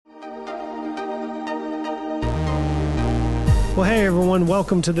Well, hey, everyone.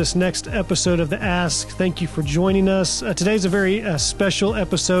 Welcome to this next episode of The Ask. Thank you for joining us. Today's a very special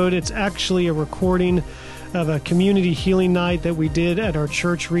episode. It's actually a recording of a community healing night that we did at our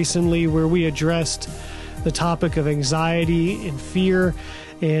church recently where we addressed the topic of anxiety and fear.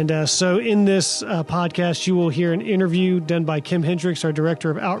 And so in this podcast, you will hear an interview done by Kim Hendrix, our Director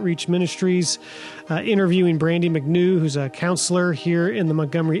of Outreach Ministries, interviewing Brandi McNew, who's a counselor here in the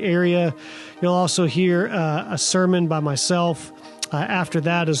Montgomery area. You'll also hear a sermon by myself after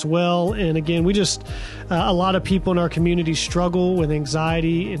that as well. And again, a lot of people in our community struggle with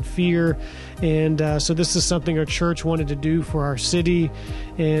anxiety and fear. And so this is something our church wanted to do for our city.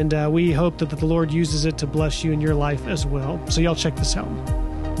 And we hope that the Lord uses it to bless you in your life as well. So y'all check this out.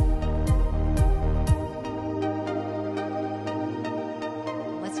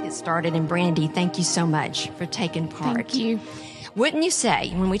 Started. And Brandi, thank you so much for taking part. Thank you. Wouldn't you say,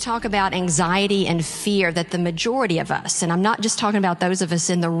 when we talk about anxiety and fear, that the majority of us, and I'm not just talking about those of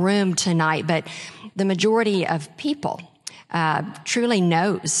us in the room tonight, but the majority of people truly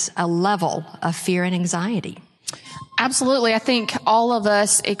knows a level of fear and anxiety? Absolutely. I think all of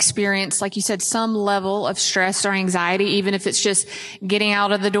us experience, like you said, some level of stress or anxiety, even if it's just getting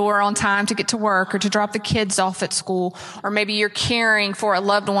out of the door on time to get to work or to drop the kids off at school, or maybe you're caring for a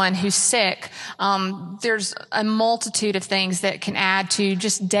loved one who's sick. There's a multitude of things that can add to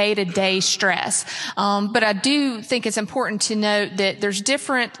just day-to-day stress. But I do think it's important to note that there's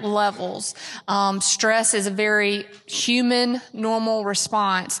different levels. Stress is a very human, normal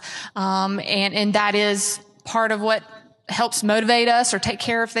response. And that is part of what helps motivate us or take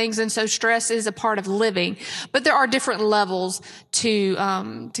care of things. And so stress is a part of living, but there are different levels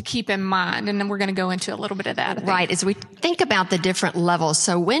to keep in mind. And then we're going to go into a little bit of that. Right. As we think about the different levels.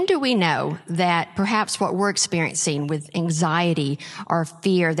 So when do we know that perhaps what we're experiencing with anxiety or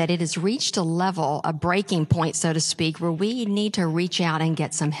fear, that it has reached a level, a breaking point, so to speak, where we need to reach out and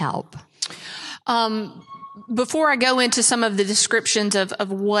get some help? Before I go into some of the descriptions of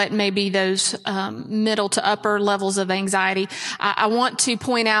what may be those middle to upper levels of anxiety, I want to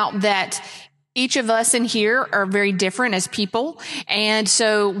point out that each of us in here are very different as people. And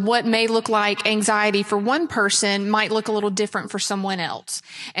so what may look like anxiety for one person might look a little different for someone else.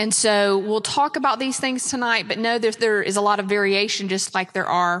 And so we'll talk about these things tonight, but know that there is a lot of variation, just like there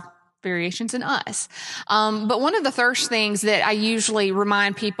are variations in us. But one of the first things that I usually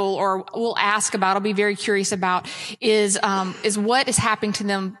remind people or will ask about, I'll be very curious about, is what is happening to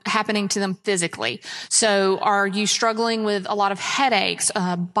them physically. So are you struggling with a lot of headaches,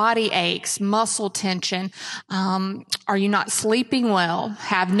 body aches, muscle tension? Are you not sleeping well?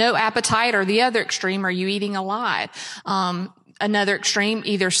 Have no appetite? Or the other extreme, are you eating a lot? Another extreme,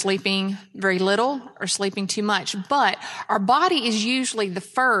 either sleeping very little or sleeping too much. But our body is usually the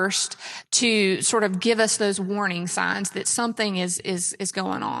first to sort of give us those warning signs that something is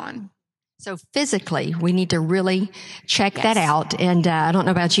going on. So physically, we need to really check that out. And I don't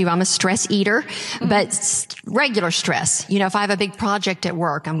know about you, I'm a stress eater, but regular stress. You know, if I have a big project at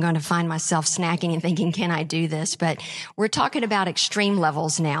work, I'm going to find myself snacking and thinking, can I do this? But we're talking about extreme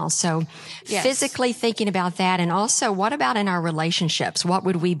levels now. So physically thinking about that. And also, what about in our relationships? What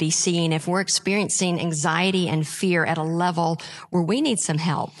would we be seeing if we're experiencing anxiety and fear at a level where we need some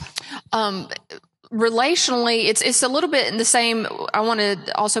help? Relationally, it's a little bit in the same. I want to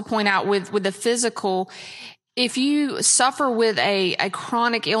also point out with the physical, if you suffer with a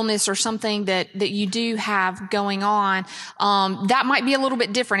chronic illness or something that you do have going on, that might be a little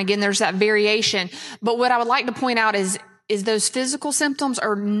bit different. Again, there's that variation. But what I would like to point out is those physical symptoms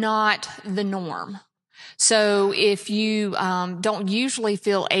are not the norm. So if you don't usually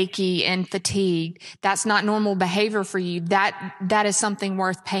feel achy and fatigued, that's not normal behavior for you. That is something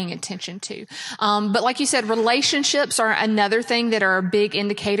worth paying attention to. But like you said, relationships are another thing that are a big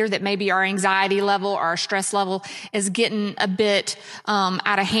indicator that maybe our anxiety level or our stress level is getting a bit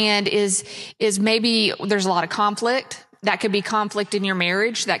out of hand. Is maybe there's a lot of conflict. That could be conflict in your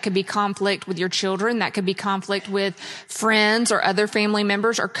marriage. That could be conflict with your children. That could be conflict with friends or other family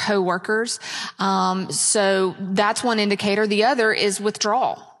members or coworkers. So that's one indicator. The other is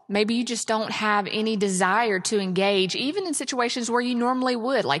withdrawal. Maybe you just don't have any desire to engage, even in situations where you normally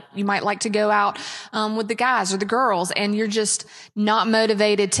would. Like you might like to go out with the guys or the girls, and you're just not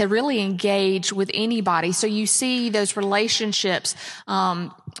motivated to really engage with anybody. So you see those relationships,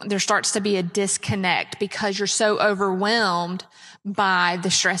 there starts to be a disconnect because you're so overwhelmed by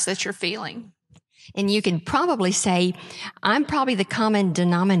the stress that you're feeling. And you can probably say, I'm probably the common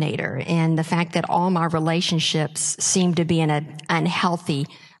denominator in the fact that all my relationships seem to be in an unhealthy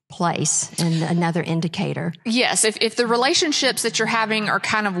place and another indicator. Yes, if the relationships that you're having are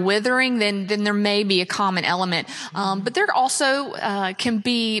kind of withering, then there may be a common element. But there also can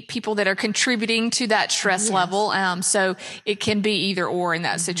be people that are contributing to that stress level. So it can be either or in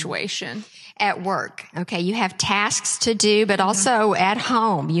that situation. At work, okay, you have tasks to do, but also at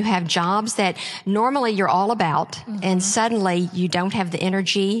home, you have jobs that normally you're all about, and suddenly you don't have the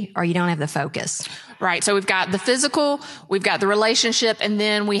energy or you don't have the focus. Right. So we've got the physical, we've got the relationship, and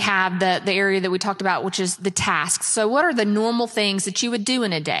then we have the area that we talked about, which is the tasks. So what are the normal things that you would do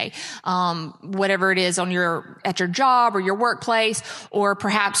in a day? Whatever it is at your job or your workplace, or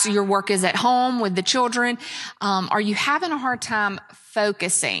perhaps your work is at home with the children. Are you having a hard time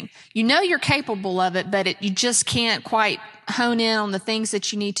focusing? You know you're capable of it, but you just can't quite hone in on the things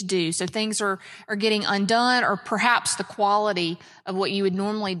that you need to do. So things are getting undone, or perhaps the quality of what you would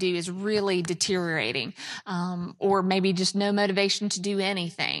normally do is really deteriorating, or maybe just no motivation to do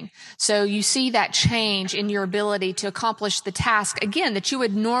anything. So you see that change in your ability to accomplish the task, again, that you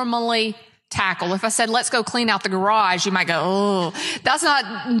would normally tackle. If I said, let's go clean out the garage, you might go, oh, that's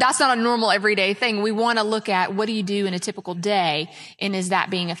not a normal everyday thing. We want to look at what do you do in a typical day, and is that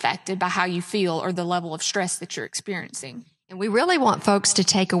being affected by how you feel or the level of stress that you're experiencing? And we really want folks to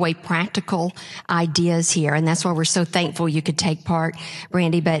take away practical ideas here, and that's why we're so thankful you could take part,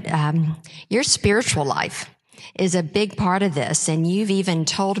 Brandi. But your spiritual life is a big part of this, and you've even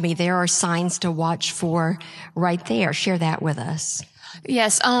told me there are signs to watch for right there. Share that with us.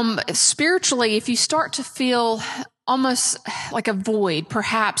 Yes, spiritually, if you start to feel almost like a void,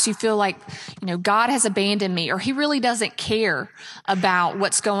 perhaps you feel like, God has abandoned me, or he really doesn't care about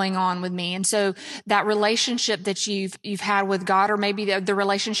what's going on with me. And so that relationship that you've had with God, or maybe the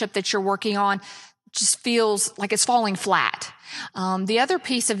relationship that you're working on, just feels like it's falling flat. The other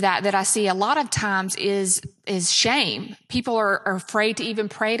piece of that I see a lot of times is shame. People are afraid to even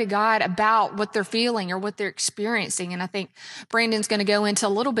pray to God about what they're feeling or what they're experiencing. And I think Brandon's going to go into a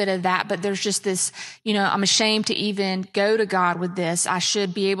little bit of that, but there's just this, I'm ashamed to even go to God with this. I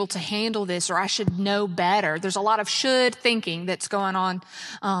should be able to handle this, or I should know better. There's a lot of should thinking that's going on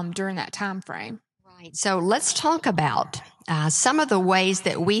during that time frame. Right. So let's talk about some of the ways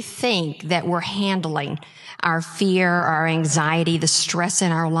that we think that we're handling our fear, our anxiety, the stress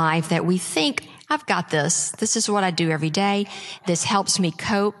in our life, that we think, I've got this. This is what I do every day. This helps me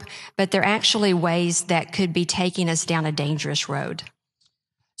cope. But they're actually ways that could be taking us down a dangerous road.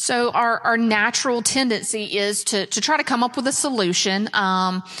 So our natural tendency is to try to come up with a solution,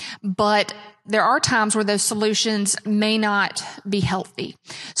 but there are times where those solutions may not be healthy.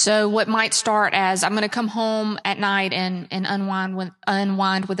 So what might start as, I'm going to come home at night and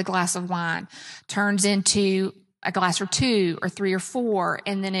unwind with a glass of wine, turns into a glass or two or three or four,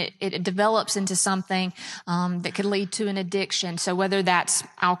 and then it develops into something that could lead to an addiction. So whether that's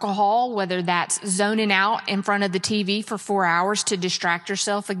alcohol, whether that's zoning out in front of the TV for 4 hours to distract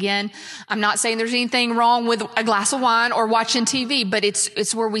yourself. Again, I'm not saying there's anything wrong with a glass of wine or watching TV, but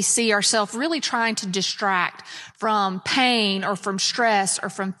it's where we see ourselves really trying to distract from pain or from stress or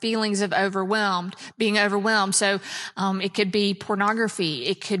from feelings of being overwhelmed. So it could be pornography.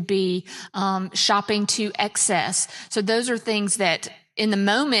 It could be shopping to excess. So those are things that in the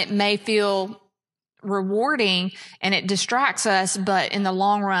moment may feel rewarding and it distracts us, but in the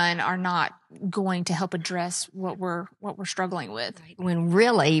long run are not going to help address what we're struggling with. When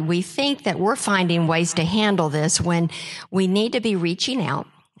really we think that we're finding ways to handle this, when we need to be reaching out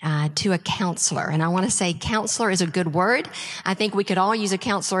to a counselor. And I want to say counselor is a good word. I think we could all use a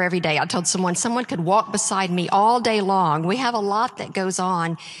counselor every day. I told someone could walk beside me all day long. We have a lot that goes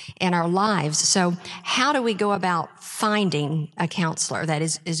on in our lives. So how do we go about finding a counselor that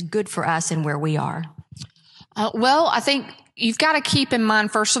is good for us and where we are? Well, I think you've got to keep in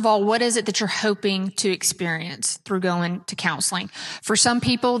mind, first of all, what is it that you're hoping to experience through going to counseling? For some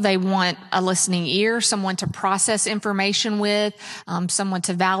people, they want a listening ear, someone to process information with, someone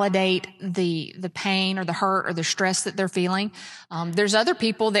to validate the pain or the hurt or the stress that they're feeling. There's other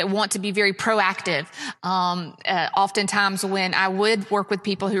people that want to be very proactive. Oftentimes when I would work with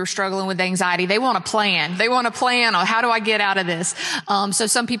people who are struggling with anxiety, they want a plan. They want a plan on how do I get out of this? So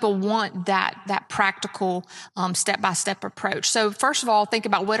some people want that practical, step-by-step approach. So first of all, think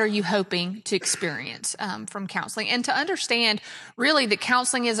about what are you hoping to experience from counseling, and to understand really that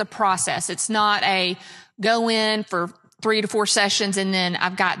counseling is a process. It's not a go in for 3 to 4 sessions and then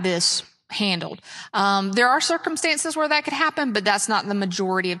I've got this handled. There are circumstances where that could happen, but that's not the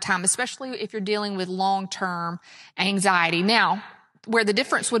majority of time, especially if you're dealing with long-term anxiety. Now, where the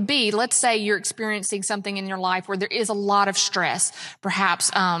difference would be, let's say you're experiencing something in your life where there is a lot of stress,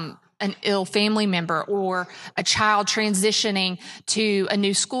 perhaps an ill family member or a child transitioning to a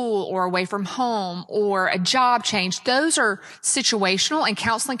new school or away from home or a job change. Those are situational, and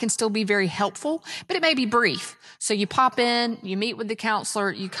counseling can still be very helpful, but it may be brief. So you pop in, you meet with the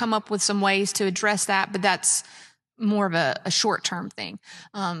counselor, you come up with some ways to address that, but that's more of a short-term thing.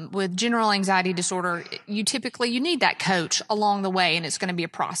 With general anxiety disorder, you need that coach along the way, and it's going to be a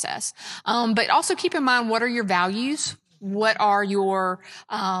process. But also keep in mind, what are your values? What are your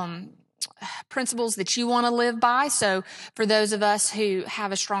principles that you want to live by? So for those of us who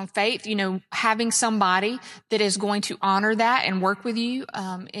have a strong faith, having somebody that is going to honor that and work with you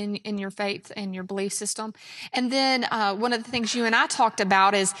in your faith and your belief system. And then one of the things you and I talked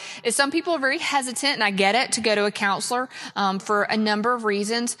about is some people are very hesitant, and I get it, to go to a counselor for a number of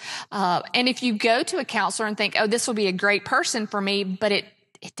reasons. And if you go to a counselor and think, oh, this will be a great person for me, but it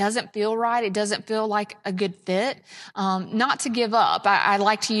doesn't feel right, it doesn't feel like a good fit, not to give up. I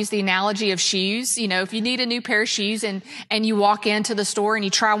like to use the analogy of shoes. If you need a new pair of shoes and you walk into the store and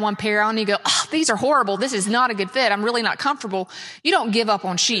you try one pair on and you go, oh, these are horrible, this is not a good fit, I'm really not comfortable. You don't give up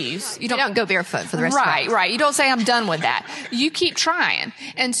on shoes. You don't go barefoot for the rest of your life. Right. You don't say, I'm done with that. You keep trying.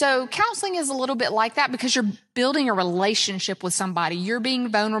 And so counseling is a little bit like that, because you're building a relationship with somebody. You're being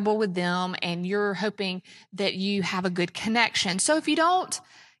vulnerable with them, and you're hoping that you have a good connection. So if you don't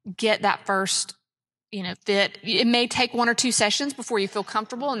get that first, fit, it may take 1 or 2 sessions before you feel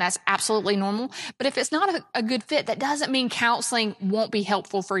comfortable, and that's absolutely normal. But if it's not a good fit, that doesn't mean counseling won't be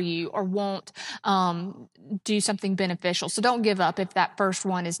helpful for you or won't do something beneficial. So don't give up if that first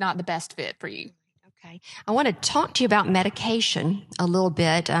one is not the best fit for you. Okay. I want to talk to you about medication a little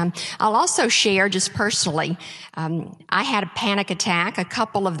bit. I'll also share just personally. I had a panic attack, a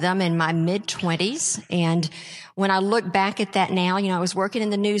couple of them in my mid-20s. And when I look back at that now, I was working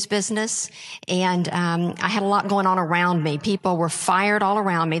in the news business, and I had a lot going on around me. People were fired all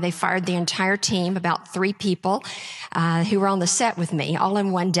around me. They fired the entire team, about 3 people who were on the set with me, all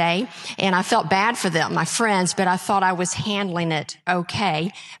in one day. And I felt bad for them, my friends, but I thought I was handling it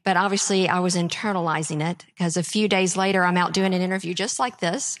okay. But obviously I was internalizing it, because a few days later I'm out doing an interview just like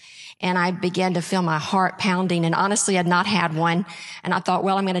this, and I began to feel my heart pounding, and honestly I'd not had one. And I thought,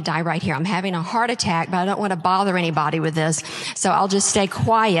 well, I'm going to die right here. I'm having a heart attack, but I don't want to bother anybody with this, so I'll just stay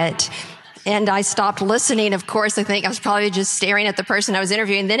quiet. And I stopped listening. Of course, I think I was probably just staring at the person I was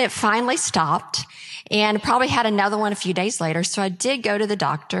interviewing. Then it finally stopped, and probably had another one a few days later. So I did go to the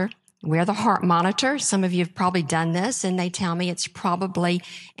doctor, wear the heart monitor. Some of you have probably done this, and they tell me it's probably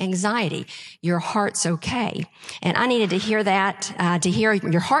anxiety. Your heart's okay. And I needed to hear that. To hear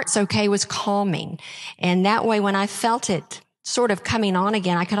your heart's okay was calming. And that way, when I felt it sort of coming on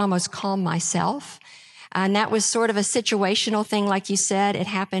again, I could almost calm myself. And that was sort of a situational thing, like you said. It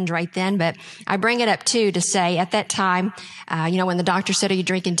happened right then. But I bring it up, too, to say at that time, when the doctor said, are you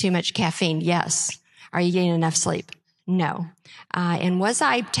drinking too much caffeine? Yes. Are you getting enough sleep? No. And was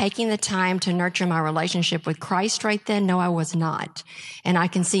I taking the time to nurture my relationship with Christ right then? No, I was not. And I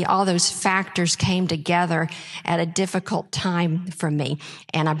can see all those factors came together at a difficult time for me.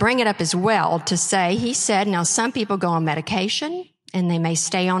 And I bring it up as well to say, he said, now some people go on medication and they may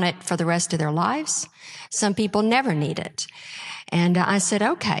stay on it for the rest of their lives. Some people never need it. And I said,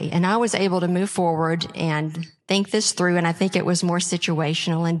 okay. And I was able to move forward and think this through. And I think it was more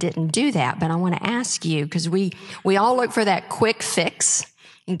situational and didn't do that. But I want to ask you, because we all look for that quick fix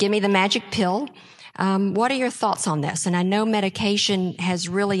and give me the magic pill. What are your thoughts on this? And I know medication has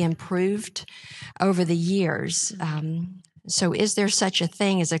really improved over the years. So is there such a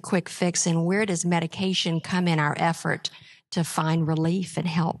thing as a quick fix? And where does medication come in our effort to find relief and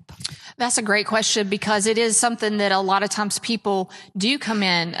help? That's a great question, because it is something that a lot of times people do come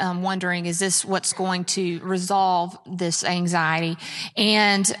in wondering, is this what's going to resolve this anxiety?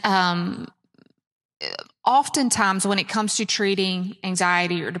 And oftentimes when it comes to treating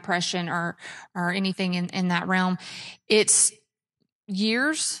anxiety or depression or anything in that realm, it's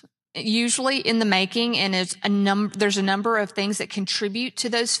years usually in the making, and there's a number of things that contribute to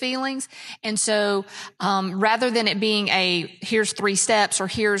those feelings. And so, rather than it being here's 3 steps or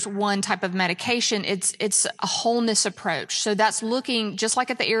here's one type of medication, it's a wholeness approach. So that's looking just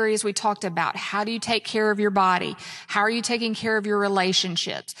like at the areas we talked about. How do you take care of your body? How are you taking care of your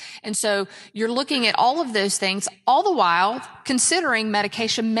relationships? And so you're looking at all of those things, all the while considering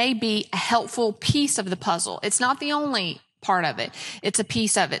medication may be a helpful piece of the puzzle. It's not the only part of it. It's a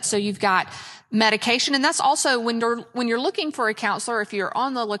piece of it. So you've got medication, and that's also when you're looking for a counselor, if you're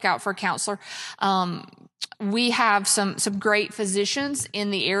on the lookout for a counselor, we have some great physicians in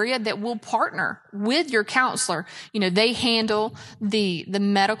the area that will partner with your counselor. They handle the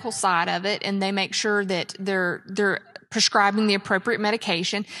medical side of it, and they make sure that they're prescribing the appropriate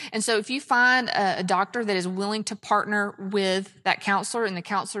medication. And so if you find a doctor that is willing to partner with that counselor and the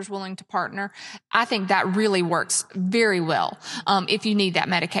counselor is willing to partner, I think that really works very well if you need that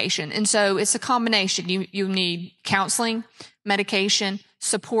medication. And so it's a combination. You need counseling, medication,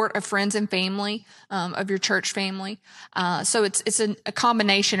 support of friends and family, of your church family. So it's a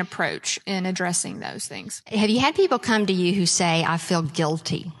combination approach in addressing those things. Have you had people come to you who say, I feel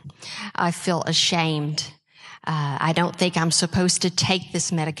guilty, I feel ashamed, I don't think I'm supposed to take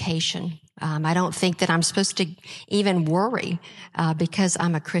this medication. I don't think that I'm supposed to even worry because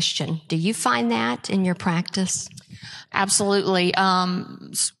I'm a Christian. Do you find that in your practice? Absolutely.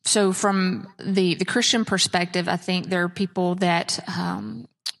 So from the Christian perspective, I think there are people that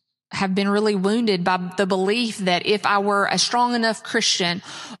have been really wounded by the belief that if I were a strong enough Christian,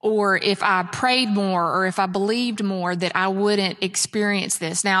 or if I prayed more, or if I believed more, that I wouldn't experience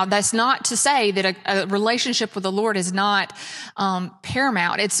this. Now, that's not to say that a relationship with the Lord is not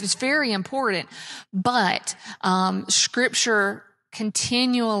paramount. It's very important, but Scripture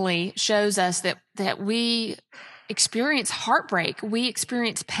continually shows us that we experience heartbreak, we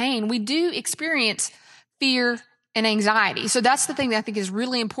experience pain, we do experience fear and anxiety. So that's the thing that I think is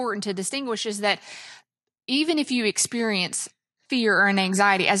really important to distinguish, is that even if you experience fear or an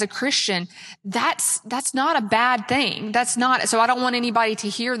anxiety as a Christian, that's not a bad thing. So I don't want anybody to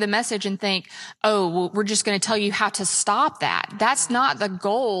hear the message and think, oh, well, we're just going to tell you how to stop that. That's not the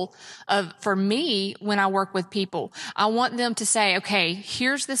goal for me when I work with people. I want them to say, okay,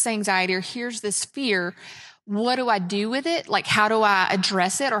 here's this anxiety, or here's this fear. What do I do with it? Like, how do I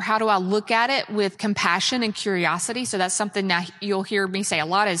address it, or how do I look at it with compassion and curiosity? So that's something that you'll hear me say a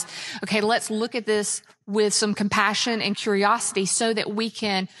lot is, okay, let's look at this with some compassion and curiosity so that we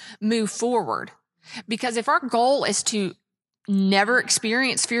can move forward. Because if our goal is to never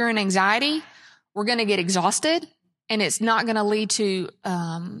experience fear and anxiety, we're going to get exhausted, and it's not going to lead to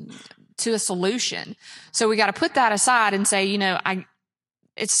a solution. So we got to put that aside and say,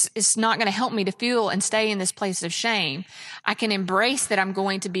 it's not going to help me to feel and stay in this place of shame. I can embrace that I'm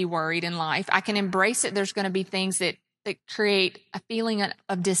going to be worried in life. I can embrace that there's going to be things that create a feeling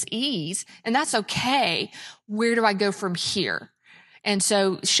of dis-ease, and that's okay. Where do I go from here? And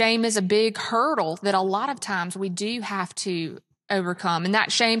so shame is a big hurdle that a lot of times we do have to overcome. And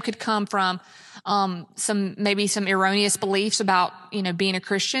that shame could come from some erroneous beliefs about, being a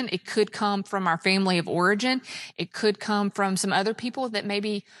Christian. It could come from our family of origin. It could come from some other people that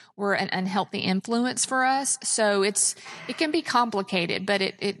maybe were an unhealthy influence for us. So it can be complicated, but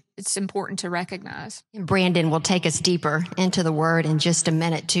it's important to recognize. Brandon will take us deeper into the Word in just a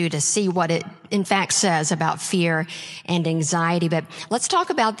minute, too, to see what it in fact says about fear and anxiety. But let's talk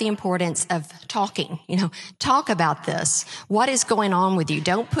about the importance of talking. Talk about this. What is going on with you?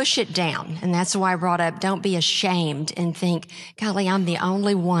 Don't push it down. And that's why I brought up, don't be ashamed and think, golly, I'm the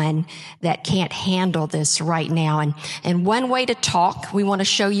only one that can't handle this right now. And one way to talk, we want to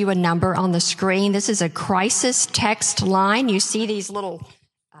show you a number on the screen. This is a crisis text line. You see these little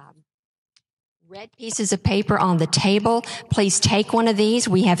red pieces of paper on the table. Please take one of these.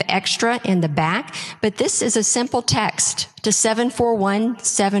 We have extra in the back, but this is a simple text to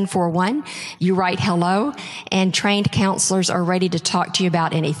 741-741. You write hello, and trained counselors are ready to talk to you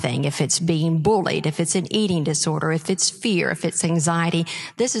about anything. If it's being bullied, if it's an eating disorder, if it's fear, if it's anxiety,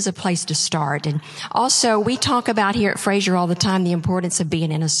 this is a place to start. And also, we talk about here at Frazer all the time the importance of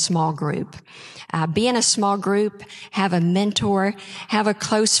being in a small group. Be in a small group, have a mentor, have a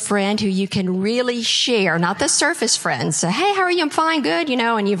close friend who you can really share, not the surface friends. So, hey, how are you? I'm fine, good,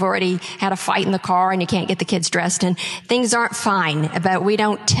 and you've already had a fight in the car and you can't get the kids dressed and things aren't fine. But we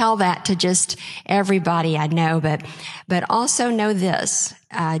don't tell that to just everybody I know. But also know this,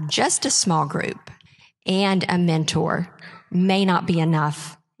 just a small group and a mentor may not be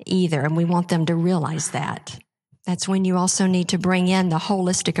enough either. And we want them to realize that. That's when you also need to bring in the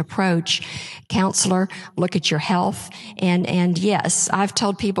holistic approach. Counselor, look at your health. And yes, I've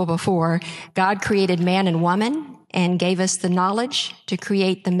told people before, God created man and woman and gave us the knowledge to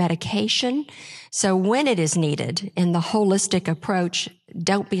create the medication. So when it is needed in the holistic approach,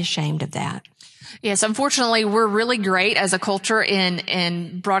 don't be ashamed of that. Yes, unfortunately, we're really great as a culture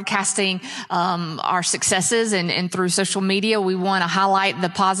in broadcasting our successes, and through social media, we want to highlight the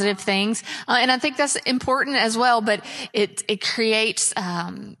positive things, and I think that's important as well. But it creates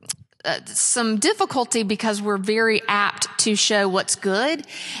some difficulty because we're very apt to show what's good,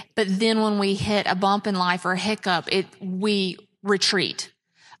 but then when we hit a bump in life or a hiccup, we retreat.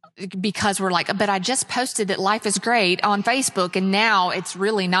 Because we're like, but I just posted that life is great on Facebook and now it's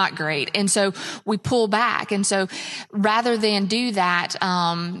really not great. And so we pull back. And so rather than do that,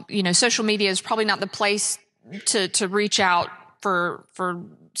 social media is probably not the place to reach out for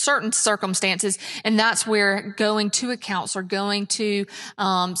certain circumstances. And that's where going to a counselor, going to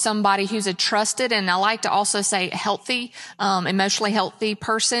somebody who's a trusted, and I like to also say healthy, emotionally healthy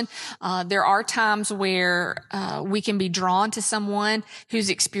person. There are times where we can be drawn to someone who's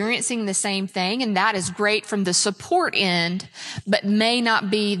experiencing the same thing, and that is great from the support end, but may not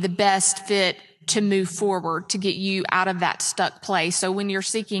be the best fit to move forward, to get you out of that stuck place. So when you're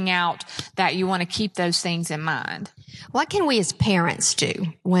seeking out that, you want to keep those things in mind. What can we as parents do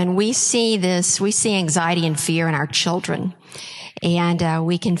when we see this? We see anxiety and fear in our children, and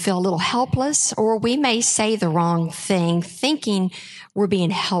we can feel a little helpless, or we may say the wrong thing thinking we're being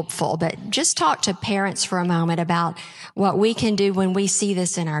helpful. But just talk to parents for a moment about what we can do when we see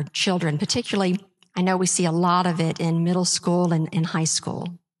this in our children. Particularly, I know we see a lot of it in middle school and high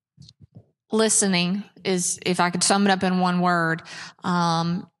school. Listening is, if I could sum it up in one word,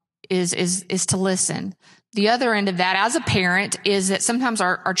 is to listen. The other end of that, as a parent, is that sometimes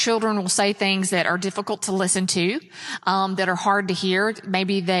our children will say things that are difficult to listen to, that are hard to hear.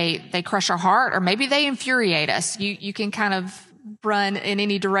 Maybe they crush our heart, or maybe they infuriate us. You can kind of run in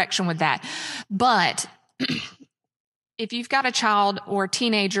any direction with that. But if you've got a child or a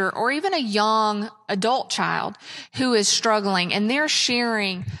teenager or even a young adult child who is struggling, and they're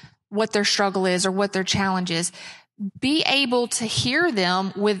sharing what their struggle is or what their challenge is, be able to hear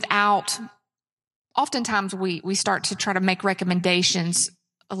them without, oftentimes we start to try to make recommendations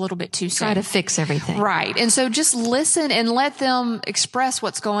a little bit too soon. Try to fix everything. Right. And so just listen and let them express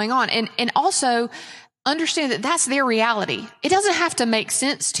what's going on. And also understand that that's their reality. It doesn't have to make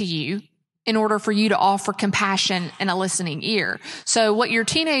sense to you in order for you to offer compassion and a listening ear. So what your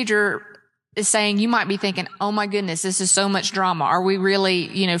teenager is saying, you might be thinking, oh my goodness, this is so much drama. Are we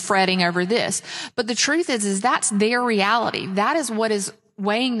really, fretting over this? But the truth is that's their reality. That is what is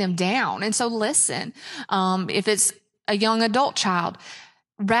weighing them down. And so listen, if it's a young adult child,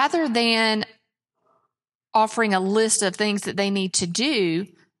 rather than offering a list of things that they need to do,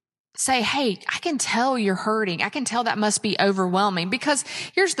 say, hey, I can tell you're hurting. I can tell that must be overwhelming. Because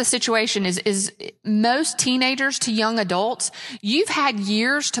here's the situation is most teenagers to young adults, you've had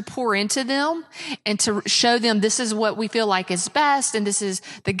years to pour into them and to show them this is what we feel like is best, and this is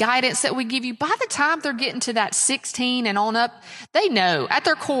the guidance that we give you. By the time they're getting to that 16 and on up, they know at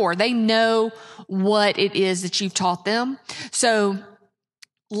their core, they know what it is that you've taught them. So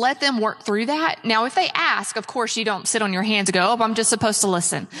let them work through that. Now, if they ask, of course, you don't sit on your hands and go, oh, I'm just supposed to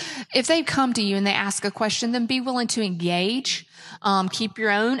listen. If they come to you and they ask a question, then be willing to engage, keep your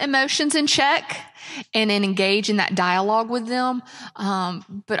own emotions in check, and then engage in that dialogue with them.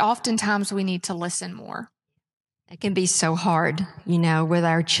 But oftentimes we need to listen more. It can be so hard, with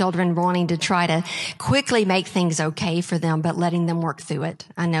our children wanting to try to quickly make things okay for them, but letting them work through it.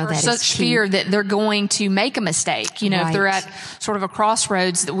 I know that is key. Such fear that they're going to make a mistake. Right. If they're at sort of a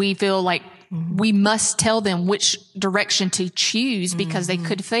crossroads, that we feel like we must tell them which direction to choose because they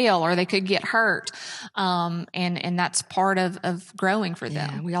could fail or they could get hurt. And that's part of growing for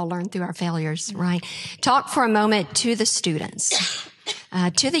them. Yeah, we all learn through our failures, right? Talk for a moment to the students,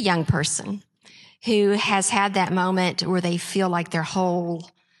 to the young person who has had that moment where they feel like their whole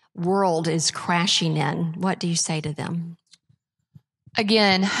world is crashing in. What do you say to them?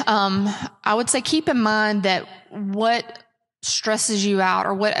 Again, I would say keep in mind that what stresses you out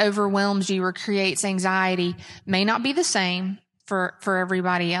or what overwhelms you or creates anxiety may not be the same for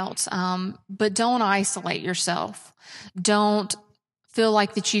everybody else. But don't isolate yourself. Don't feel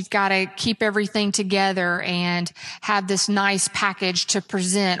like that you've got to keep everything together and have this nice package to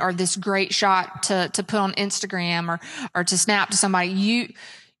present or this great shot to put on Instagram or to snap to somebody.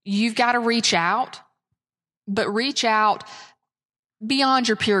 You've got to reach out, but reach out beyond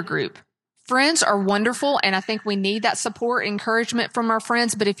your peer group. Friends are wonderful, and I think we need that support, encouragement from our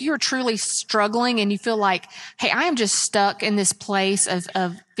friends. But if you're truly struggling and you feel like, hey, I am just stuck in this place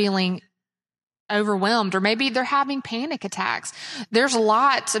of feeling overwhelmed, or maybe they're having panic attacks. There's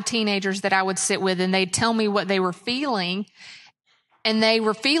lots of teenagers that I would sit with and they'd tell me what they were feeling. And they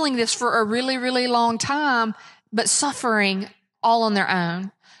were feeling this for a really, really long time, but suffering all on their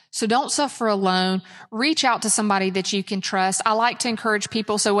own. So don't suffer alone. Reach out to somebody that you can trust. I like to encourage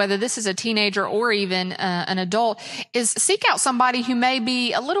people, so whether this is a teenager or even an adult, is seek out somebody who may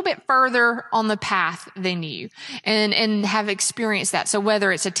be a little bit further on the path than you and have experienced that. So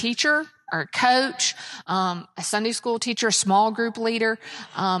whether it's a teacher or a coach, a Sunday school teacher, a small group leader,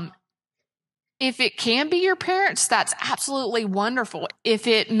 if it can be your parents, that's absolutely wonderful. If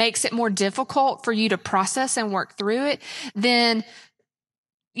it makes it more difficult for you to process and work through it, then,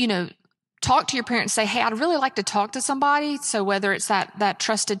 talk to your parents, say, hey, I'd really like to talk to somebody. So whether it's that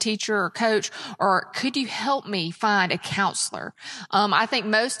trusted teacher or coach, or could you help me find a counselor? I think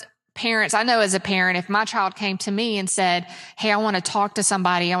most parents, I know as a parent, if my child came to me and said, hey, I want to talk to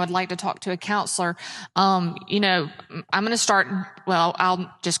somebody, I would like to talk to a counselor, I'm going to start, well, I'll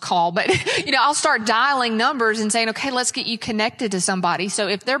just call, but, I'll start dialing numbers and saying, okay, let's get you connected to somebody. So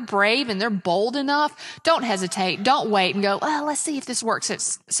if they're brave and they're bold enough, don't hesitate. Don't wait and go, well, let's see if this works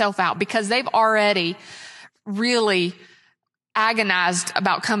itself out, because they've already really agonized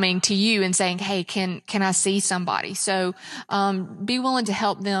about coming to you and saying, hey, can I see somebody? So, be willing to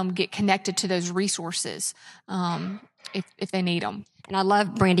help them get connected to those resources, if they need them. And I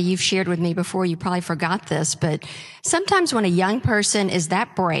love, Brandi, you've shared with me before, you probably forgot this, but sometimes when a young person is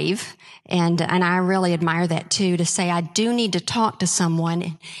that brave, and I really admire that too, to say, I do need to talk to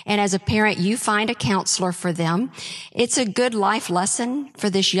someone. And as a parent, you find a counselor for them. It's a good life lesson for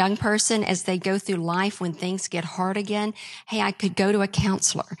this young person as they go through life when things get hard again. Hey, I could go to a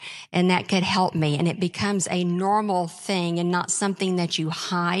counselor and that could help me. And it becomes a normal thing and not something that you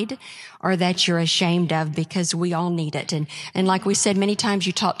hide or that you're ashamed of, because we all need it. And like we said, many times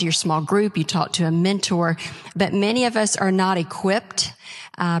you talk to your small group, you talk to a mentor, but many of us are not equipped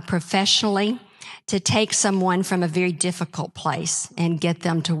professionally to take someone from a very difficult place and get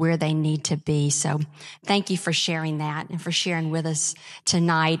them to where they need to be. So thank you for sharing that and for sharing with us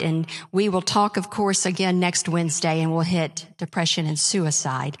tonight. And we will talk, of course, again next Wednesday, and we'll hit depression and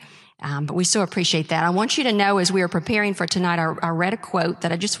suicide. But we so appreciate that. I want you to know, as we are preparing for tonight, I read a quote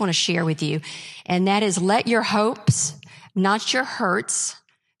that I just want to share with you. And that is, let your hopes, not your hurts,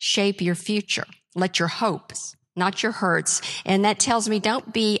 shape your future. Let your hopes, not your hurts. And that tells me,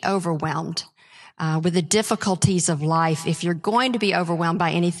 don't be overwhelmed with the difficulties of life. If you're going to be overwhelmed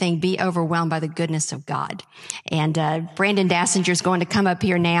by anything, be overwhelmed by the goodness of God. And Brandon Dassinger is going to come up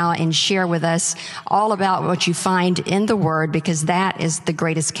here now and share with us all about what you find in the Word, because that is the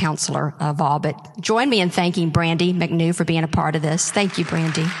greatest counselor of all. But join me in thanking Brandi McNew for being a part of this. Thank you,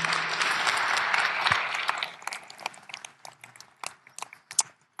 Brandi.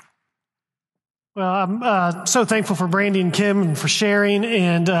 Well, I'm so thankful for Brandi and Kim and for sharing,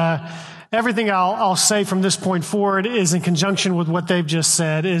 and everything I'll say from this point forward is in conjunction with what they've just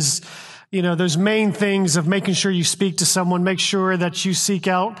said. Is, those main things of making sure you speak to someone, make sure that you seek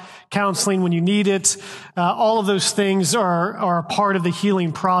out counseling when you need it. All of those things are a part of the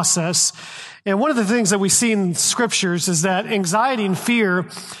healing process. And one of the things that we see in scriptures is that anxiety and fear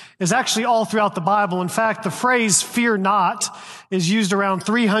is actually all throughout the Bible. In fact, the phrase fear not is used around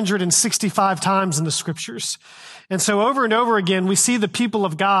 365 times in the scriptures. And so over and over again, we see the people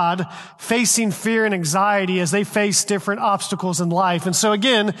of God facing fear and anxiety as they face different obstacles in life. And so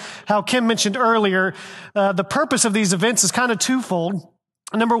again, how Kim mentioned earlier, the purpose of these events is kind of twofold.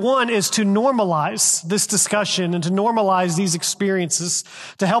 Number one is to normalize this discussion and to normalize these experiences,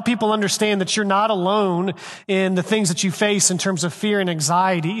 to help people understand that you're not alone in the things that you face in terms of fear and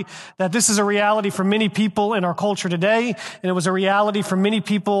anxiety, that this is a reality for many people in our culture today, and it was a reality for many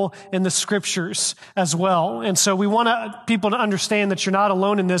people in the scriptures as well. And so we want people to understand that you're not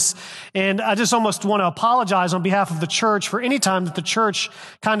alone in this. And I just almost want to apologize on behalf of the church for any time that the church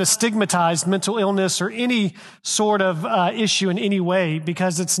kind of stigmatized mental illness or any sort of issue in any way, because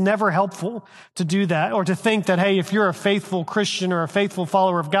it's never helpful to do that, or to think that, hey, if you're a faithful Christian or a faithful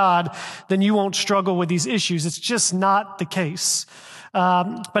follower of God, then you won't struggle with these issues. It's just not the case.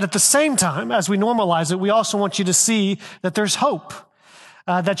 But at the same time, as we normalize it, we also want you to see that there's hope,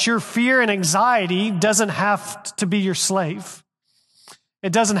 that your fear and anxiety doesn't have to be your slave.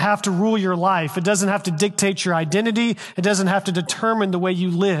 It doesn't have to rule your life. It doesn't have to dictate your identity. It doesn't have to determine the way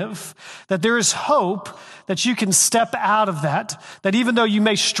you live. That there is hope that you can step out of that. That even though you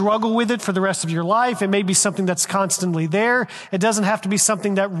may struggle with it for the rest of your life, it may be something that's constantly there. It doesn't have to be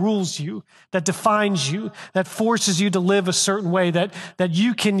something that rules you, that defines you, that forces you to live a certain way, that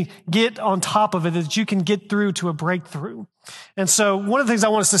you can get on top of it, that you can get through to a breakthrough. And so one of the things I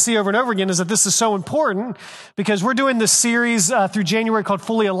want us to see over and over again is that this is so important, because we're doing this series through January called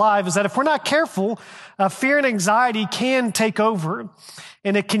Fully Alive, is that if we're not careful, fear and anxiety can take over,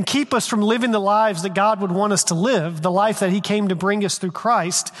 and it can keep us from living the lives that God would want us to live, the life that He came to bring us through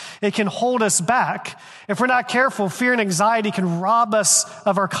Christ. It can hold us back. If we're not careful, fear and anxiety can rob us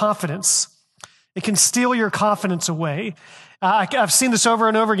of our confidence. It can steal your confidence away. I've seen this over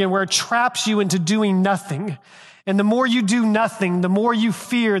and over again, where it traps you into doing nothing. And the more you do nothing, the more you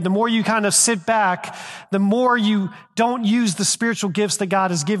fear, the more you kind of sit back, the more you don't use the spiritual gifts that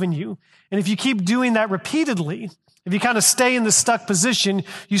God has given you. And if you keep doing that repeatedly, If you kind of stay in this stuck position,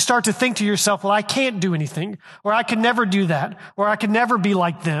 you start to think to yourself, well, I can't do anything, or I can never do that, or I can never be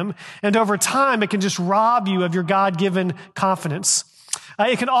like them. And over time, it can just rob you of your God-given confidence.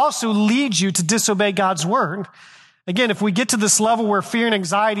 It can also lead you to disobey God's word. Again, if we get to this level where fear and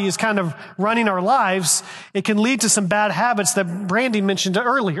anxiety is kind of running our lives, it can lead to some bad habits that Brandi mentioned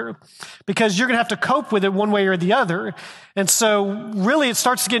earlier, because you're going to have to cope with it one way or the other. And so really it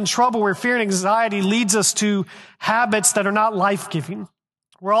starts to get in trouble where fear and anxiety leads us to habits that are not life-giving,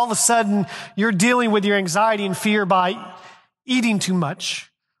 where all of a sudden you're dealing with your anxiety and fear by eating too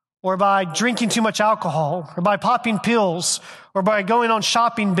much, or by drinking too much alcohol, or by popping pills, or by going on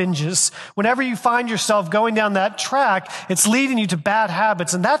shopping binges. Whenever you find yourself going down that track, it's leading you to bad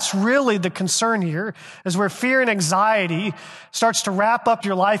habits. And that's really the concern here, is where fear and anxiety starts to wrap up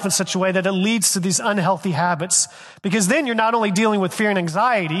your life in such a way that it leads to these unhealthy habits. Because then you're not only dealing with fear and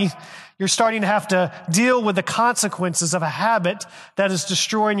anxiety, you're starting to have to deal with the consequences of a habit that is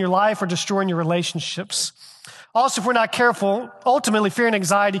destroying your life or destroying your relationships. Also, if we're not careful, ultimately fear and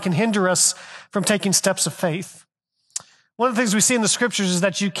anxiety can hinder us from taking steps of faith. One of the things we see in the scriptures is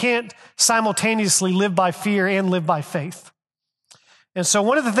that you can't simultaneously live by fear and live by faith. And so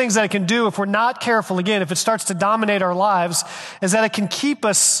one of the things that it can do if we're not careful, again, if it starts to dominate our lives, is that it can keep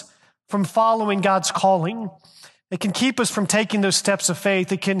us from following God's calling. It can keep us from taking those steps of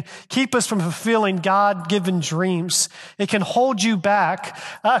faith. It can keep us from fulfilling God-given dreams. It can hold you back.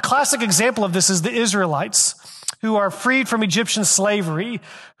 A classic example of this is the Israelites, who are freed from Egyptian slavery,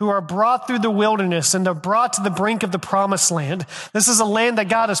 who are brought through the wilderness and are brought to the brink of the promised land. This is a land that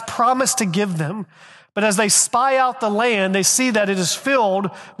God has promised to give them. But as they spy out the land, they see that it is filled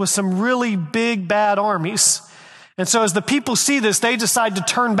with some really big, bad armies. And so as the people see this, they decide to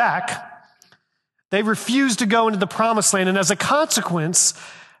turn back. They refuse to go into the promised land. And as a consequence,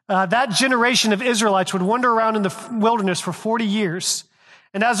 that generation of Israelites would wander around in the wilderness for 40 years.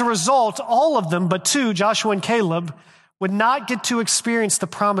 And as a result, all of them, but two, Joshua and Caleb, would not get to experience the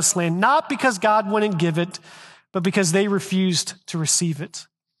promised land, not because God wouldn't give it, but because they refused to receive it.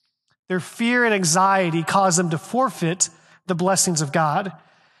 Their fear and anxiety caused them to forfeit the blessings of God.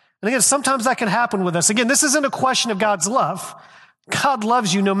 And again, sometimes that can happen with us. Again, this isn't a question of God's love. God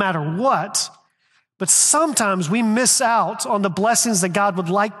loves you no matter what. But sometimes we miss out on the blessings that God would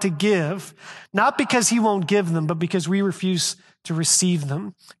like to give, not because he won't give them, but because we refuse to receive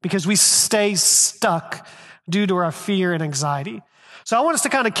them, because we stay stuck due to our fear and anxiety. So I want us to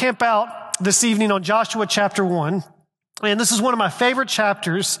kind of camp out this evening on Joshua chapter 1. And this is one of my favorite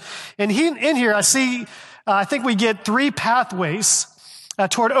chapters. And in here, I think we get three pathways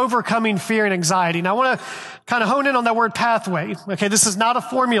toward overcoming fear and anxiety. Now, I want to kind of hone in on that word pathway. Okay, this is not a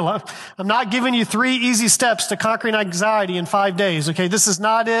formula. I'm not giving you 3 easy steps to conquering anxiety in 5 days. Okay, this is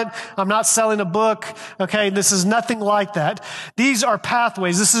not it. I'm not selling a book. Okay, this is nothing like that. These are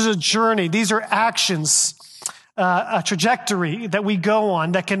pathways. This is a journey. These are actions, a trajectory that we go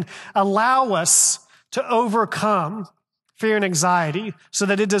on that can allow us to overcome fear and anxiety so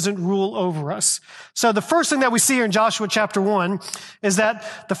that it doesn't rule over us. So the first thing that we see here in Joshua chapter 1 is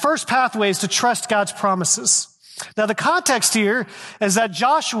that the first pathway is to trust God's promises. Now the context here is that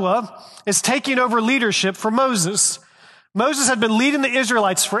Joshua is taking over leadership for Moses. Moses had been leading the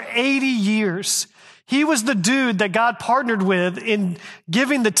Israelites for 80 years. He was the dude that God partnered with in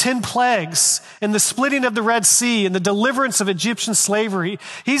giving the 10 plagues and the splitting of the Red Sea and the deliverance of Egyptian slavery.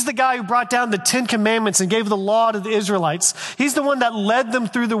 He's the guy who brought down the 10 commandments and gave the law to the Israelites. He's the one that led them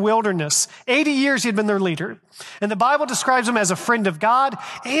through the wilderness. 80 years he had been their leader. And the Bible describes him as a friend of God,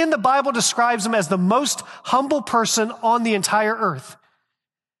 and the Bible describes him as the most humble person on the entire earth.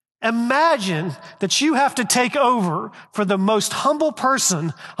 Imagine that you have to take over for the most humble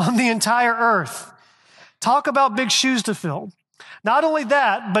person on the entire earth. Talk about big shoes to fill. Not only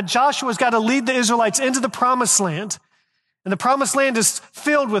that, but Joshua's got to lead the Israelites into the promised land. And the promised land is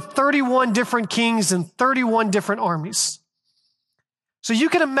filled with 31 different kings and 31 different armies. So you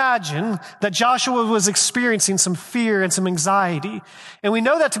can imagine that Joshua was experiencing some fear and some anxiety. And we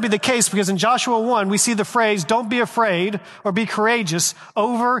know that to be the case because in Joshua 1, we see the phrase, don't be afraid or be courageous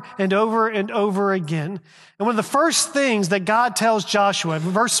over and over and over again. And one of the first things that God tells Joshua, in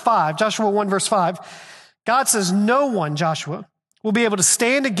verse 5, Joshua 1 verse 5, God says, no one, Joshua, will be able to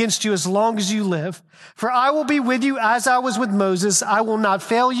stand against you as long as you live. For I will be with you as I was with Moses. I will not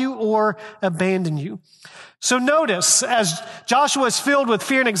fail you or abandon you. So notice, as Joshua is filled with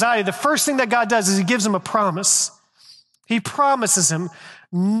fear and anxiety, the first thing that God does is he gives him a promise. He promises him,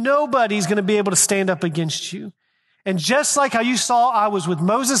 nobody's going to be able to stand up against you. And just like how you saw I was with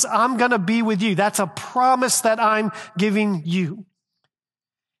Moses, I'm going to be with you. That's a promise that I'm giving you.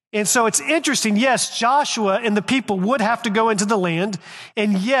 And so it's interesting. Yes, Joshua and the people would have to go into the land.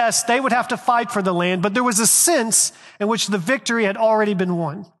 And yes, they would have to fight for the land. But there was a sense in which the victory had already been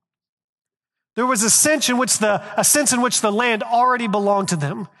won. There was a sense in which the land already belonged to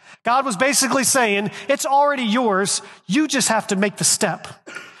them. God was basically saying, it's already yours. You just have to make the step.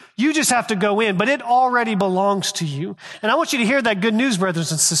 You just have to go in, but it already belongs to you. And I want you to hear that good news,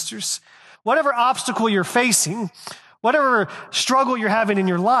 brothers and sisters. Whatever obstacle you're facing, whatever struggle you're having in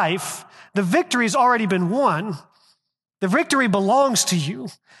your life, the victory has already been won. The victory belongs to you.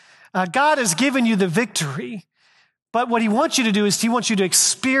 God has given you the victory. But what he wants you to do is he wants you to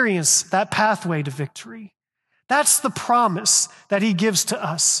experience that pathway to victory. That's the promise that he gives to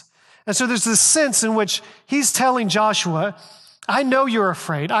us. And so there's this sense in which he's telling Joshua, I know you're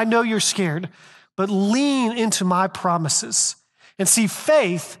afraid. I know you're scared, but lean into my promises. And see,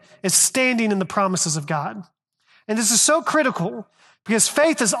 faith is standing in the promises of God. And this is so critical because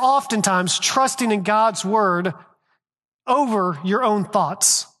faith is oftentimes trusting in God's word over your own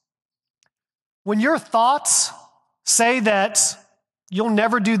thoughts. When your thoughts say that you'll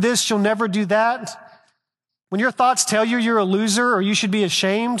never do this, you'll never do that, when your thoughts tell you you're a loser or you should be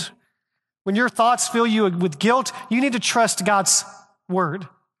ashamed, when your thoughts fill you with guilt, you need to trust God's word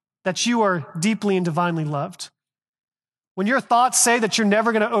that you are deeply and divinely loved. When your thoughts say that you're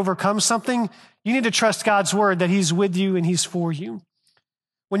never going to overcome something, you need to trust God's word that he's with you and he's for you.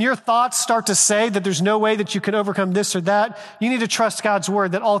 When your thoughts start to say that there's no way that you can overcome this or that, you need to trust God's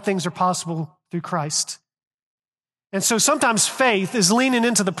word that all things are possible through Christ. And so sometimes faith is leaning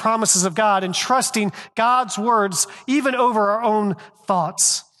into the promises of God and trusting God's words even over our own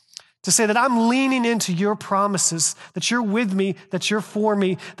thoughts. To say that I'm leaning into your promises, that you're with me, that you're for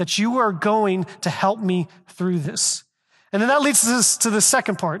me, that you are going to help me through this. And then that leads us to the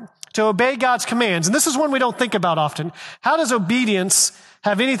second part, to obey God's commands. And this is one we don't think about often. How does obedience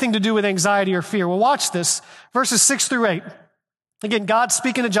have anything to do with anxiety or fear? Well, watch this. Verses 6-8. Again, God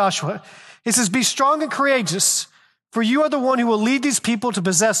speaking to Joshua. He says, be strong and courageous, for you are the one who will lead these people to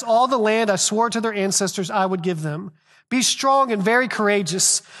possess all the land I swore to their ancestors I would give them. Be strong and very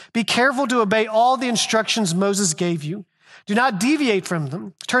courageous. Be careful to obey all the instructions Moses gave you. Do not deviate from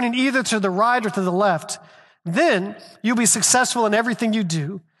them, turning either to the right or to the left. Then you'll be successful in everything you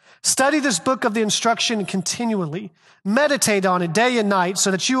do. Study this book of the instruction continually. Meditate on it day and night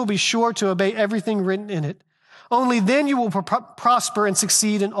so that you will be sure to obey everything written in it. Only then you will prosper and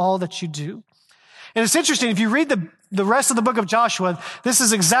succeed in all that you do. And it's interesting, if you read the rest of the book of Joshua, this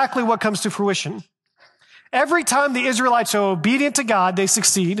is exactly what comes to fruition. Every time the Israelites are obedient to God, they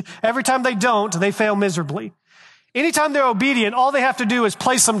succeed. Every time they don't, they fail miserably. Anytime they're obedient, all they have to do is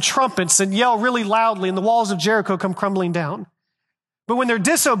play some trumpets and yell really loudly, and the walls of Jericho come crumbling down. But when they're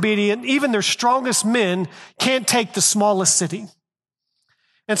disobedient, even their strongest men can't take the smallest city.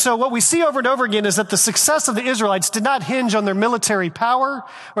 And so what we see over and over again is that the success of the Israelites did not hinge on their military power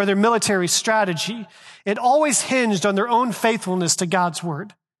or their military strategy. It always hinged on their own faithfulness to God's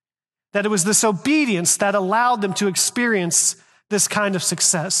word. That it was this obedience that allowed them to experience this kind of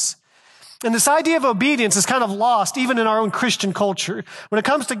success. And this idea of obedience is kind of lost even in our own Christian culture. When it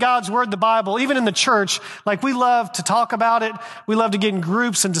comes to God's word, the Bible, even in the church, like we love to talk about it. We love to get in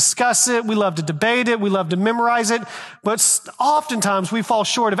groups and discuss it. We love to debate it. We love to memorize it. But oftentimes we fall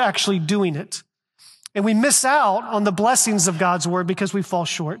short of actually doing it. And we miss out on the blessings of God's word because we fall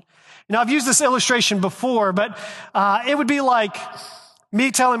short. You know, I've used this illustration before, but it would be like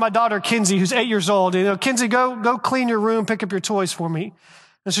me telling my daughter, Kinsey, who's 8 years old, you know, Kinsey, go clean your room, pick up your toys for me.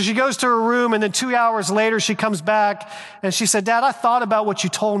 And so she goes to her room, and then 2 hours later, she comes back, and she said, Dad, I thought about what you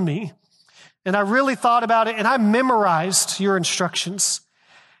told me. And I really thought about it, and I memorized your instructions.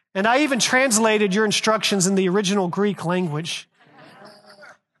 And I even translated your instructions in the original Greek language.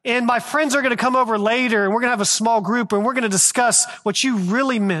 And my friends are going to come over later, and we're going to have a small group, and we're going to discuss what you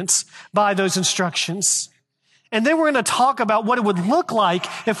really meant by those instructions. And then we're going to talk about what it would look like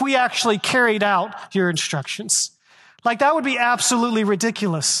if we actually carried out your instructions. Like, that would be absolutely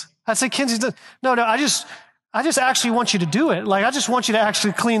ridiculous. I'd say, Kinsey, no, I just actually want you to do it. Like, I just want you to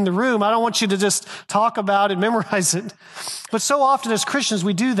actually clean the room. I don't want you to just talk about it, memorize it. But so often as Christians,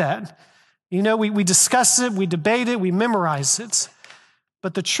 we do that. You know, we discuss it, we debate it, we memorize it.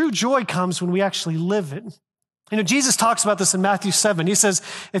 But the true joy comes when we actually live it. You know, Jesus talks about this in Matthew 7. He says,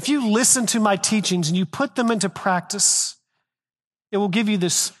 if you listen to my teachings and you put them into practice, it will give you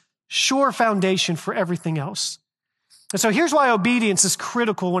this sure foundation for everything else. And so here's why obedience is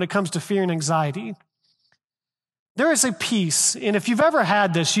critical when it comes to fear and anxiety. There is a peace, and if you've ever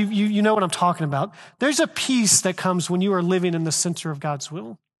had this, you know what I'm talking about. There's a peace that comes when you are living in the center of God's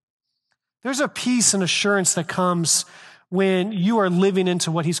will. There's a peace and assurance that comes when you are living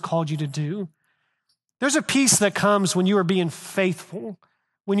into what he's called you to do. There's a peace that comes when you are being faithful,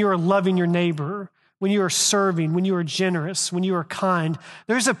 when you are loving your neighbor, when you are serving, when you are generous, when you are kind.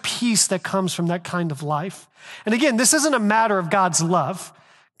 There's a peace that comes from that kind of life. And again, this isn't a matter of God's love.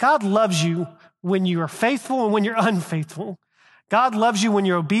 God loves you when you are faithful and when you're unfaithful. God loves you when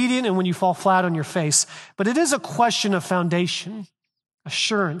you're obedient and when you fall flat on your face. But it is a question of foundation,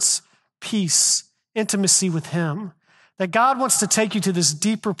 assurance, peace, intimacy with him. That God wants to take you to this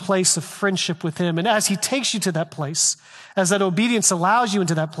deeper place of friendship with him. And as he takes you to that place, as that obedience allows you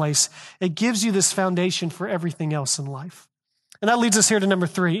into that place, it gives you this foundation for everything else in life. And that leads us here to number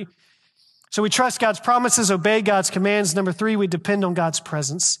 3. So we trust God's promises, obey God's commands. Number 3, we depend on God's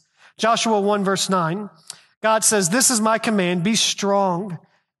presence. Joshua 1 verse 9, God says, "This is my command, be strong,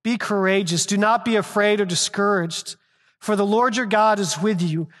 be courageous, do not be afraid or discouraged, for the Lord your God is with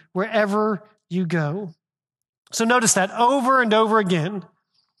you wherever you go." So notice that over and over again,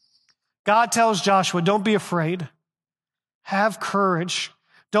 God tells Joshua, don't be afraid. Have courage.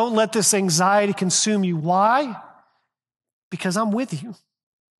 Don't let this anxiety consume you. Why? Because I'm with you.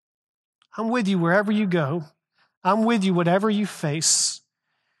 I'm with you wherever you go. I'm with you whatever you face.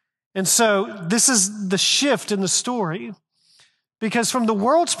 And so this is the shift in the story, because from the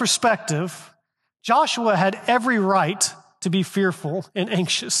world's perspective, Joshua had every right to be fearful and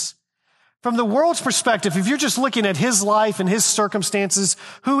anxious. From the world's perspective, if you're just looking at his life and his circumstances,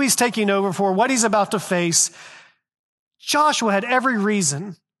 who he's taking over for, what he's about to face, Joshua had every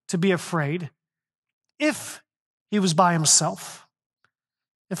reason to be afraid if he was by himself.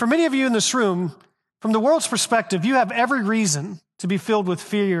 And for many of you in this room, from the world's perspective, you have every reason to be filled with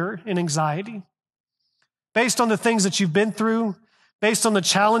fear and anxiety based on the things that you've been through, based on the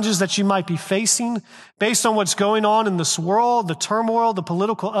challenges that you might be facing, based on what's going on in this world, the turmoil, the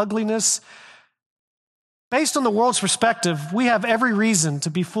political ugliness. Based on the world's perspective, we have every reason to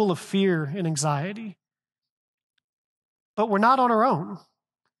be full of fear and anxiety. But we're not on our own.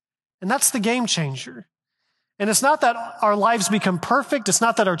 And that's the game changer. And it's not that our lives become perfect. It's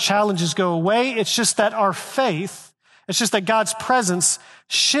not that our challenges go away. It's just that our faith, it's just that God's presence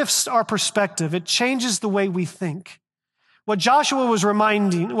shifts our perspective. It changes the way we think. What God was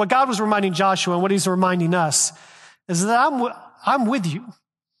reminding Joshua and what he's reminding us is that I'm with you.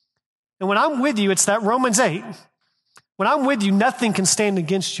 And when I'm with you, it's that Romans 8. When I'm with you, nothing can stand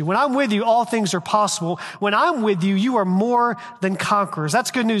against you. When I'm with you, all things are possible. When I'm with you, you are more than conquerors.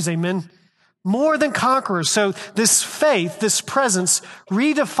 That's good news, amen? More than conquerors. So this faith, this presence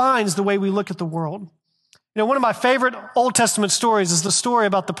redefines the way we look at the world. You know, one of my favorite Old Testament stories is the story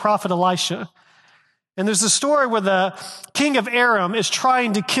about the prophet Elisha. And there's a story where the king of Aram is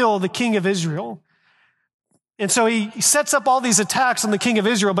trying to kill the king of Israel. And so he sets up all these attacks on the king of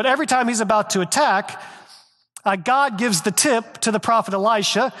Israel. But every time he's about to attack, God gives the tip to the prophet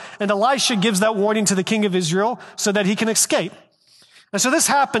Elisha. And Elisha gives that warning to the king of Israel so that he can escape. And so this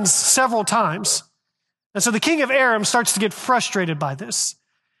happens several times. And so the king of Aram starts to get frustrated by this.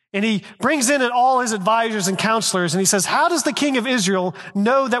 And he brings in all his advisors and counselors, and he says, how does the king of Israel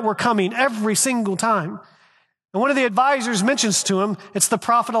know that we're coming every single time? And one of the advisors mentions to him, it's the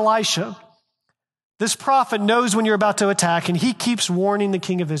prophet Elisha. This prophet knows when you're about to attack, and he keeps warning the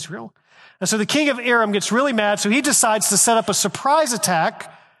king of Israel. And so the king of Aram gets really mad, so he decides to set up a surprise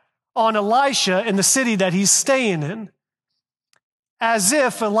attack on Elisha in the city that he's staying in, as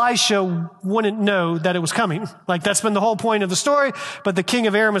if Elisha wouldn't know that it was coming. Like, that's been the whole point of the story, but the king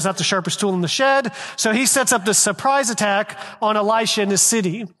of Aram is not the sharpest tool in the shed. So he sets up this surprise attack on Elisha in his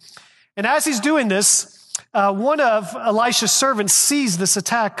city. And as he's doing this, one of Elisha's servants sees this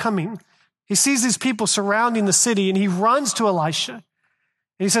attack coming. He sees these people surrounding the city, and he runs to Elisha. And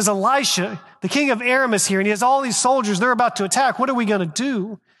he says, Elisha, the king of Aram is here, and he has all these soldiers. They're about to attack. What are we going to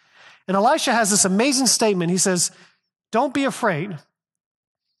do? And Elisha has this amazing statement. He says, don't be afraid.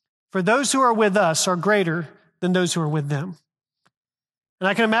 For those who are with us are greater than those who are with them. And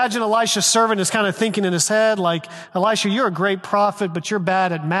I can imagine Elisha's servant is kind of thinking in his head, like, Elisha, you're a great prophet, but you're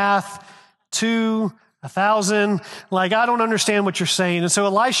bad at math. 2, 1,000. Like, I don't understand what you're saying. And so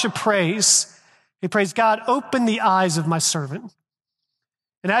Elisha prays. He prays, God, open the eyes of my servant.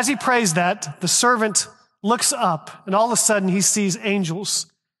 And as he prays that, the servant looks up, and all of a sudden he sees angels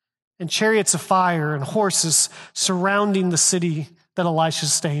and chariots of fire and horses surrounding the city that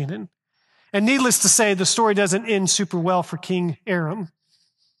Elisha's staying in. And needless to say, the story doesn't end super well for King Aram.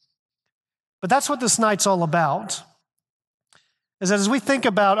 But that's what this night's all about. Is that as we think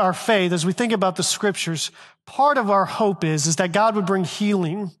about our faith, as we think about the scriptures, part of our hope is that God would bring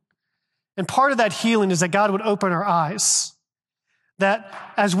healing. And part of that healing is that God would open our eyes.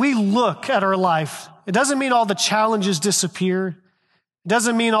 that as we look at our life, it doesn't mean all the challenges disappear. It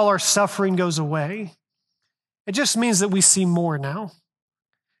doesn't mean all our suffering goes away. It just means that we see more now.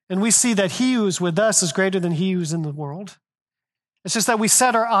 And we see that he who is with us is greater than he who is in the world. It's just that we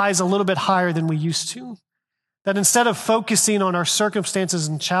set our eyes a little bit higher than we used to. That instead of focusing on our circumstances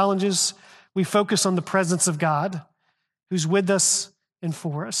and challenges, we focus on the presence of God who's with us and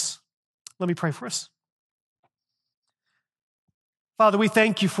for us. Let me pray for us. Father, we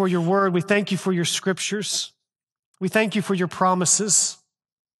thank you for your word. We thank you for your scriptures. We thank you for your promises.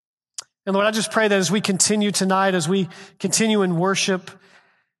 And Lord, I just pray that as we continue tonight, as we continue in worship,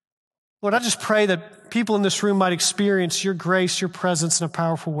 Lord, I just pray that people in this room might experience your grace, your presence in a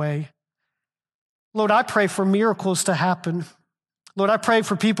powerful way. Lord, I pray for miracles to happen. Lord, I pray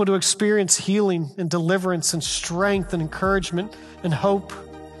for people to experience healing and deliverance and strength and encouragement and hope.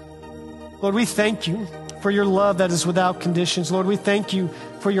 Lord, we thank you for your love that is without conditions. Lord, we thank you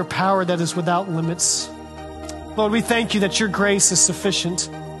for your power that is without limits. Lord, we thank you that your grace is sufficient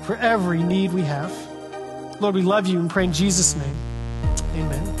for every need we have. Lord, we love you and pray in Jesus' name.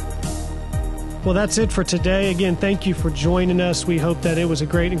 Amen. Well, that's it for today. Again, thank you for joining us. We hope that it was a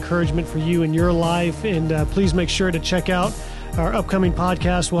great encouragement for you in your life. And please make sure to check out our upcoming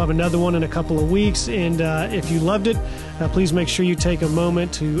podcast. We'll have another one in a couple of weeks. And if you loved it, please make sure you take a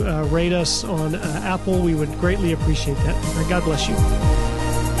moment to rate us on Apple. We would greatly appreciate that. God bless you.